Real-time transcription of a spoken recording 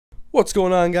What's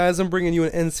going on, guys? I'm bringing you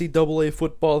an NCAA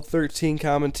Football 13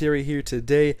 commentary here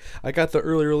today. I got the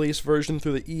early release version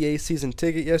through the EA season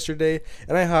ticket yesterday,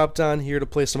 and I hopped on here to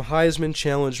play some Heisman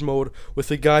Challenge mode with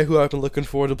the guy who I've been looking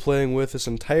forward to playing with this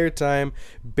entire time,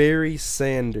 Barry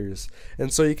Sanders.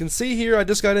 And so you can see here, I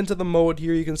just got into the mode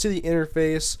here. You can see the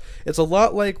interface. It's a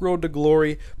lot like Road to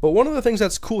Glory, but one of the things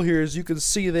that's cool here is you can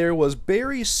see there was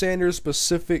Barry Sanders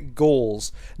specific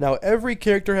goals. Now, every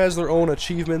character has their own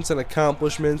achievements and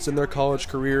accomplishments in their college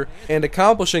career, and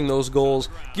accomplishing those goals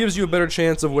gives you a better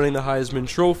chance of winning the Heisman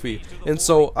Trophy. And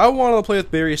so I wanted to play with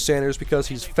Barry Sanders because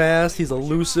he's fast, he's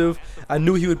elusive. I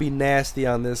knew he would be nasty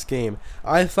on this game.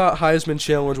 I thought Heisman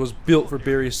Challenge was built for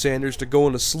Barry Sanders to go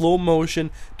into slow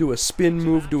motion, do a spin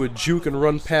move, do a juke, and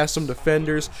run past some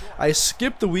defenders. I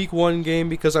skipped the week 1 game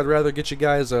because I'd rather get you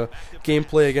guys a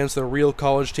gameplay against a real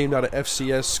college team, not an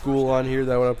FCS school on here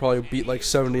that would have probably beat like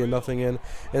 70-0 in.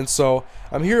 And so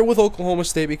I'm here with Oklahoma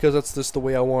State because that's just the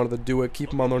way I wanted to do it, keep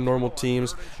them on their normal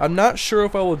teams. I'm not sure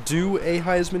if I will do a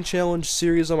Heisman Challenge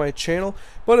series on my channel,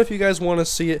 but if you guys want to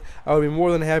see it, I would be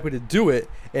more than happy to do it.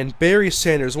 And Barry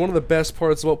Sanders, one of the best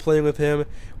parts about playing with him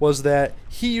was that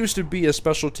he used to be a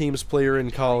special teams player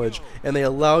in college, and they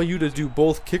allow you to do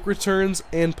both kick returns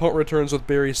and punt returns with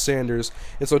Barry Sanders.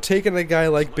 And so taking a guy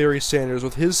like Barry Sanders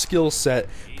with his skill set,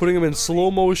 putting him in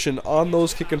slow motion on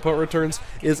those kick and punt returns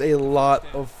is a lot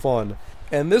of fun.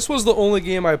 And this was the only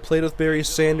game I played with Barry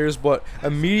Sanders, but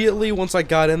immediately once I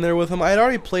got in there with him, I had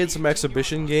already played some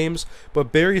exhibition games,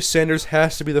 but Barry Sanders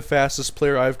has to be the fastest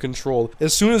player I've controlled.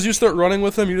 As soon as you start running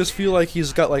with him, you just feel like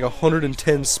he's got like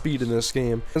 110 speed in this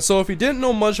game. And so if you didn't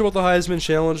know much about the Heisman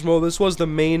Challenge mode, this was the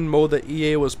main mode that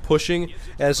EA was pushing,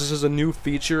 as this is a new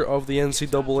feature of the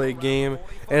NCAA game.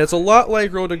 And it's a lot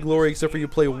like Road to Glory, except for you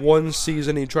play one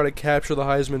season and you try to capture the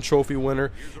Heisman Trophy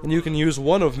winner, and you can use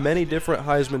one of many different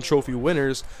Heisman Trophy winners.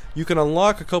 You can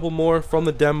unlock a couple more from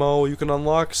the demo. You can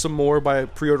unlock some more by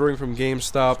pre-ordering from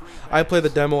GameStop. I play the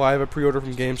demo. I have a pre-order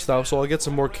from GameStop, so I'll get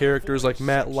some more characters like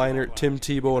Matt Leinart, Tim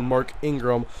Tebow, and Mark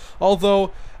Ingram.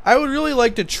 Although I would really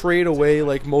like to trade away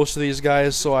like most of these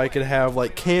guys so I could have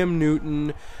like Cam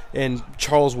Newton and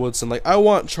Charles Woodson. Like, I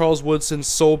want Charles Woodson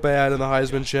so bad in the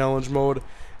Heisman Challenge mode,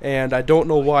 and I don't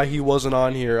know why he wasn't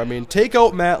on here. I mean, take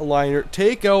out Matt Leinart,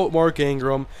 take out Mark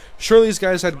Ingram. Sure, these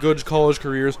guys had good college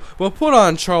careers, but put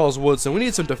on Charles Woodson. We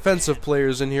need some defensive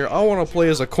players in here. I want to play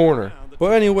as a corner.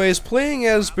 But anyways, playing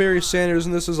as Barry Sanders,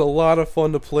 and this is a lot of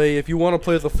fun to play. If you want to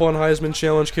play with a fun Heisman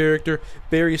Challenge character,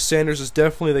 Barry Sanders is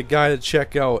definitely the guy to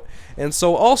check out. And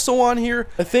so also on here,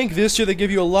 I think this year they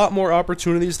give you a lot more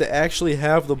opportunities to actually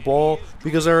have the ball,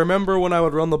 because I remember when I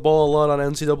would run the ball a lot on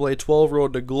NCAA 12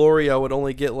 Road to Glory, I would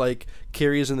only get like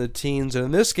carries in the teens, and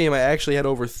in this game I actually had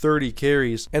over 30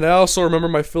 carries. And I also remember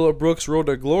my Phillip Brooks Road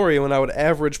to Glory when I would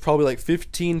average probably like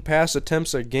 15 pass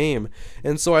attempts a game.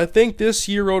 And so I think this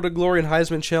year Road to Glory and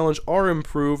Heisman Challenge are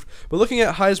improved, but looking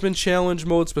at Heisman Challenge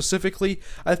mode specifically,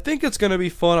 I think it's going to be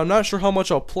fun. I'm not sure how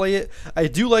much I'll play it. I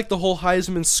do like the whole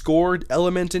Heisman scored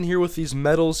element in here with these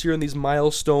medals here and these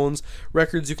milestones,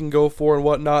 records you can go for and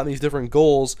whatnot, and these different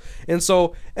goals. And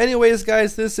so anyways,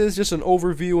 guys, this is just an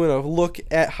overview and a look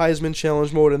at Heisman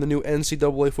Challenge mode in the new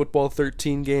NCAA Football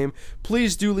 13 game.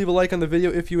 Please do leave a like on the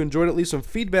video if you enjoyed it. Leave some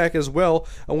feedback as well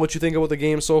on what you think about the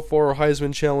game so far or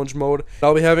Heisman Challenge mode.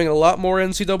 I'll be having a lot more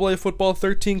NCAA Football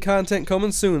 13 content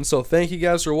coming soon, so thank you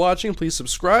guys for watching. Please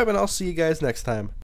subscribe, and I'll see you guys next time.